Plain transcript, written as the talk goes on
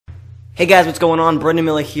Hey guys, what's going on? Brendan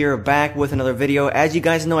Miller here, back with another video. As you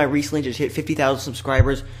guys know, I recently just hit 50,000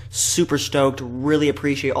 subscribers. Super stoked. Really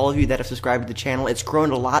appreciate all of you that have subscribed to the channel. It's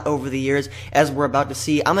grown a lot over the years, as we're about to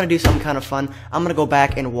see. I'm going to do something kind of fun. I'm going to go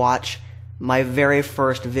back and watch my very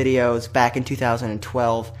first videos back in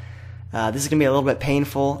 2012. This is going to be a little bit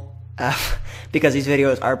painful because these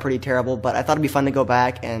videos are pretty terrible, but I thought it'd be fun to go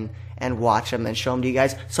back and watch them and show them to you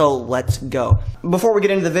guys. So let's go. Before we get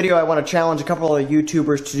into the video, I want to challenge a couple of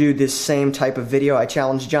YouTubers to do this same type of video. I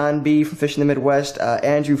challenged John B from Fishing the Midwest,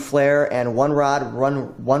 Andrew Flair, and One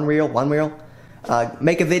Reel.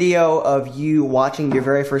 Make a video of you watching your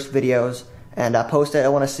very first videos and post it. I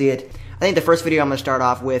want to see it. I think the first video I'm going to start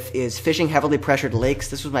off with is fishing heavily pressured lakes.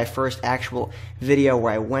 This was my first actual video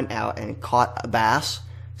where I went out and caught a bass.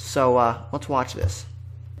 So let's watch this.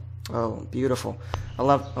 Oh, beautiful. I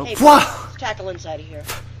love... Oh, hey, Tackle Insider here.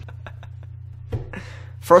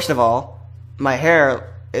 First of all, my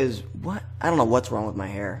hair is... What? I don't know what's wrong with my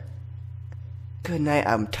hair. Good night,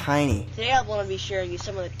 I'm tiny. Today I want to be sharing you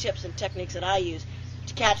some of the tips and techniques that I use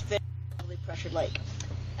to catch fish in a heavily pressured lake.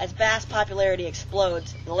 As bass popularity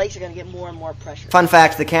explodes, the lakes are going to get more and more pressure. Fun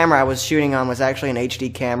fact, the camera I was shooting on was actually an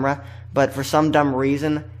HD camera, but for some dumb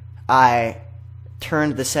reason, I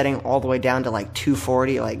turned the setting all the way down to like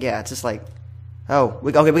 240. Like, yeah, it's just like... Oh,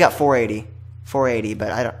 we got 480,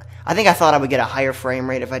 but I think I thought I would get a higher frame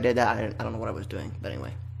rate if I did that. I don't know what I was doing, but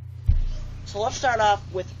anyway. So let's start off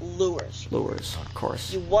with lures. Lures, of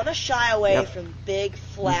course. You want to shy away from big,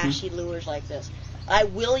 flashy lures like this. I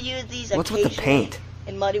will use these occasionally with the paint?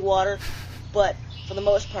 In muddy water, but for the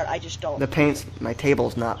most part, I just don't. The paint's, my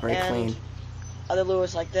table's not very clean. Other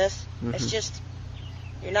lures like this, it's just,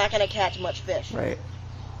 you're not going to catch much fish. Right.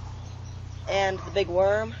 And the big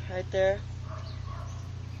worm right there.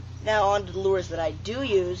 Now on to the lures that I do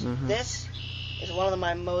use. This is one of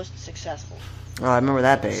my most successful. Oh, I remember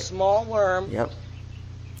that bait. Small worm. Yep.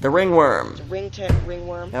 The ringworm. It's a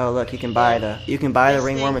ringworm. Oh, look, you can buy the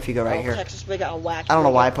ringworm if you go right here. Texas Big Out Wax. I don't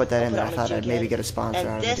know why I put that in there. I thought I'd maybe get a sponsor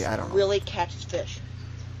out of it. I don't know. This really catches fish,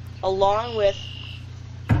 along with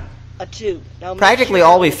a tube. Now, practically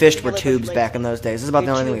all we fished were tubes back in those days. This is about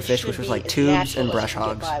the only thing we fished, which was like tubes and brush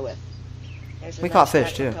hogs. We caught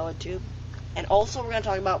fish too. And also, we're going to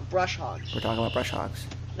talk about brush hogs. We're talking about brush hogs.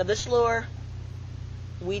 Now, this lure,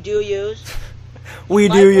 we do use. We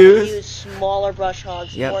use smaller brush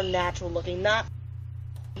hogs, more natural looking, not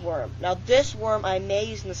worm. Now, this worm I may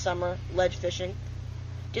use in the summer, ledge fishing,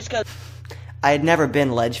 just because. I had never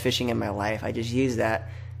been ledge fishing in my life. I just used that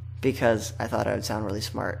because I thought it would sound really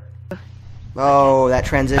smart. Oh, that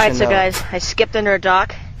transition. Alright, so guys, I skipped under a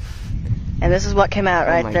dock, and this is what came out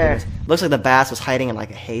right there. Goodness. Looks like the bass was hiding in like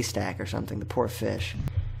a haystack or something. The poor fish.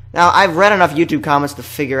 Now, I've read enough YouTube comments to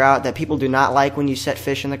figure out that people do not like when you set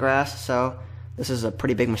fish in the grass, so this is a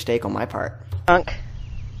pretty big mistake on my part. Chunk.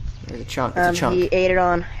 There's a chunk. It's a chunk. He ate it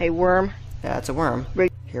on a worm. Yeah, it's a worm.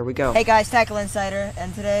 Here we go. Hey guys, Tackle Insider,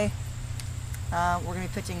 and today we're going to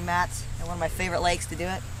be pitching mats at one of my favorite lakes to do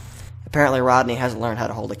it. Apparently Rodney hasn't learned how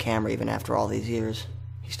to hold a camera even after all these years.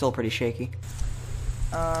 He's still pretty shaky.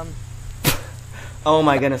 Oh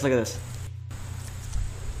my goodness, look at this.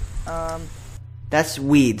 That's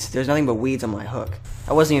weeds. There's nothing but weeds on my hook.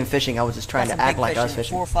 I wasn't even fishing, I was just trying to act like I was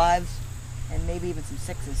fishing. 4 5s, and maybe even some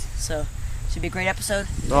 6s. So, should be a great episode.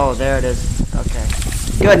 Oh, there it is. Okay.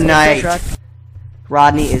 Good night.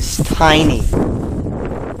 Rodney is tiny.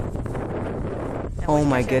 Oh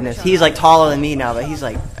my goodness. He's like taller than me now, but he's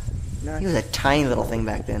like, he was a tiny little thing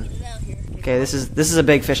back then. Okay, this is a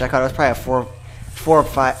big fish I caught. It was probably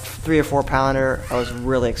a 3 or 4 pounder. I was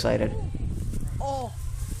really excited.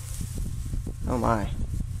 Oh my.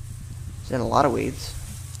 He's in a lot of weeds.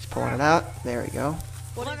 He's pulling it out. There we go.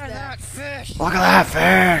 Look at that fish! Look at that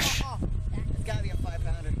fish! It's gotta be a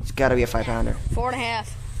 5-pounder. It's gotta be a 5-pounder. 4.5.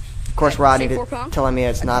 Of course, Rodney telling me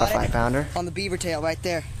it's not a 5-pounder. On the beaver tail right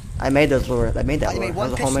there. I made those lure. I made that lure. Made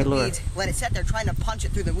That was a homemade lure. Weeds, let it sit there trying to punch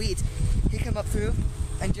it through the weeds. He come up through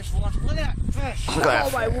and just launched. Look at that fish! Look at that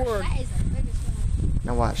Oh my word.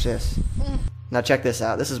 Now watch this. Now check this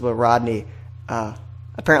out. This is what Rodney,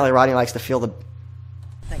 apparently Rodney likes to feel the...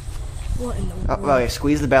 What in the world? Oh, yeah,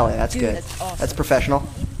 squeeze the belly. That's Dude, good. that's awesome. That's professional.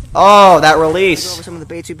 Oh, that release! Go over some of the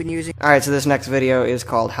baits we've been using. Alright, so this next video is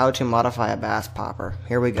called How to Modify a Bass Popper.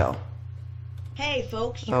 Here we go. Hey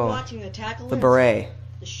folks, you're watching the Tackle The beret.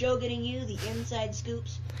 the show getting you the inside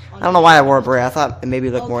scoops. I don't know why I wore a beret. I thought it maybe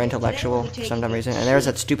looked more intellectual for some dumb reason. And there's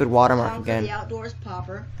that stupid watermark again. The Outdoors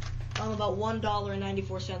popper. About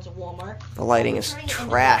 $1.94 at Walmart. The lighting is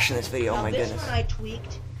trash in this video. Oh my goodness. This one I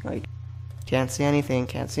tweaked. Like, Can't see anything,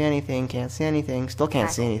 can't see anything, can't see anything. Still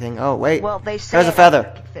can't see anything. Oh, wait. Well, they say there's a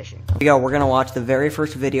feather. fishing. Here we go. We're going to watch the very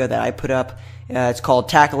first video that I put up. It's called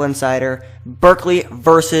Tackle Insider, Berkley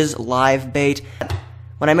versus Live Bait.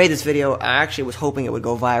 When I made this video, I actually was hoping it would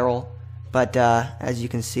go viral, but as you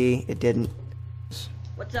can see, it didn't.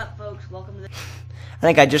 What's up, folks? Welcome to the... I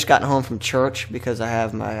think I just gotten home from church because I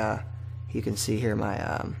have my, you can see here,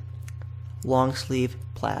 my long sleeve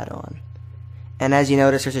plaid on. And as you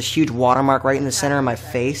notice, there's this huge watermark right in the center of my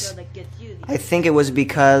face. I think it was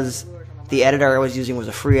because the editor I was using was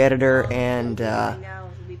a free editor, and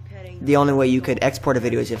the only way you could export a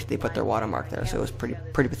video is if they put their watermark there, so it was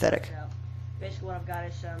pretty pathetic. Basically what I've got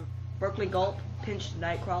is some Berkley Gulp pinched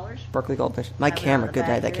night crawlers. Berkley Gulp pinched. My camera, good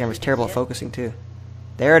night. That camera's terrible at focusing too.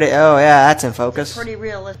 There it is. Oh yeah, that's in focus. Pretty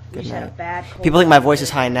realistic. Good night. People think my voice is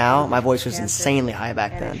high now. My voice was insanely high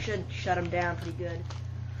back then. And it should shut them down pretty good.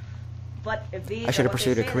 But if these I should have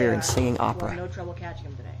pursued a career in singing opera. We'll have no trouble catching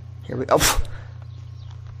them today. Here we go. Oh.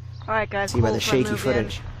 Alright guys, See by the shaky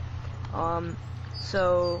footage.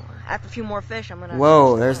 So after a few more fish, I'm gonna...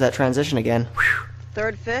 Whoa, there's that transition again.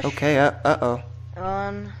 Third fish. Okay, uh-oh.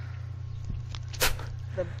 On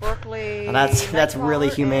the Berkley... Well, that's really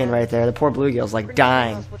humane right there. The poor bluegill's like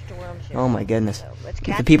dying. Oh my goodness.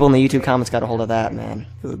 If the people in the YouTube comments got a hold of that, man,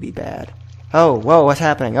 it would be bad. Oh, whoa, what's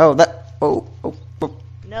happening? Oh, that... Oh.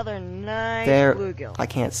 Another nice there, bluegill. I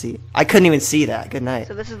can't see. I couldn't even see that. Good night.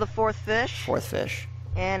 So this is the fourth fish. Fourth fish.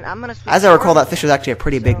 And I'm gonna. As I recall, that fish was actually a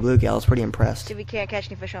pretty big bluegill. I was pretty impressed. See if we can't catch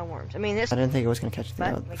any fish on worms. I mean, this. I didn't think it was gonna catch But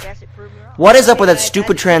anything. I guess it proved me wrong. What is up with that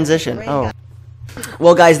stupid transition? Oh.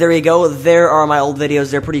 Well, guys, there you go. There are my old videos.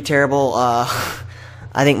 They're pretty terrible. I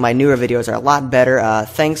think my newer videos are a lot better.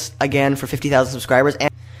 Thanks again for 50,000 subscribers.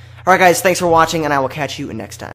 Alright, guys, thanks for watching, and I will catch you next time.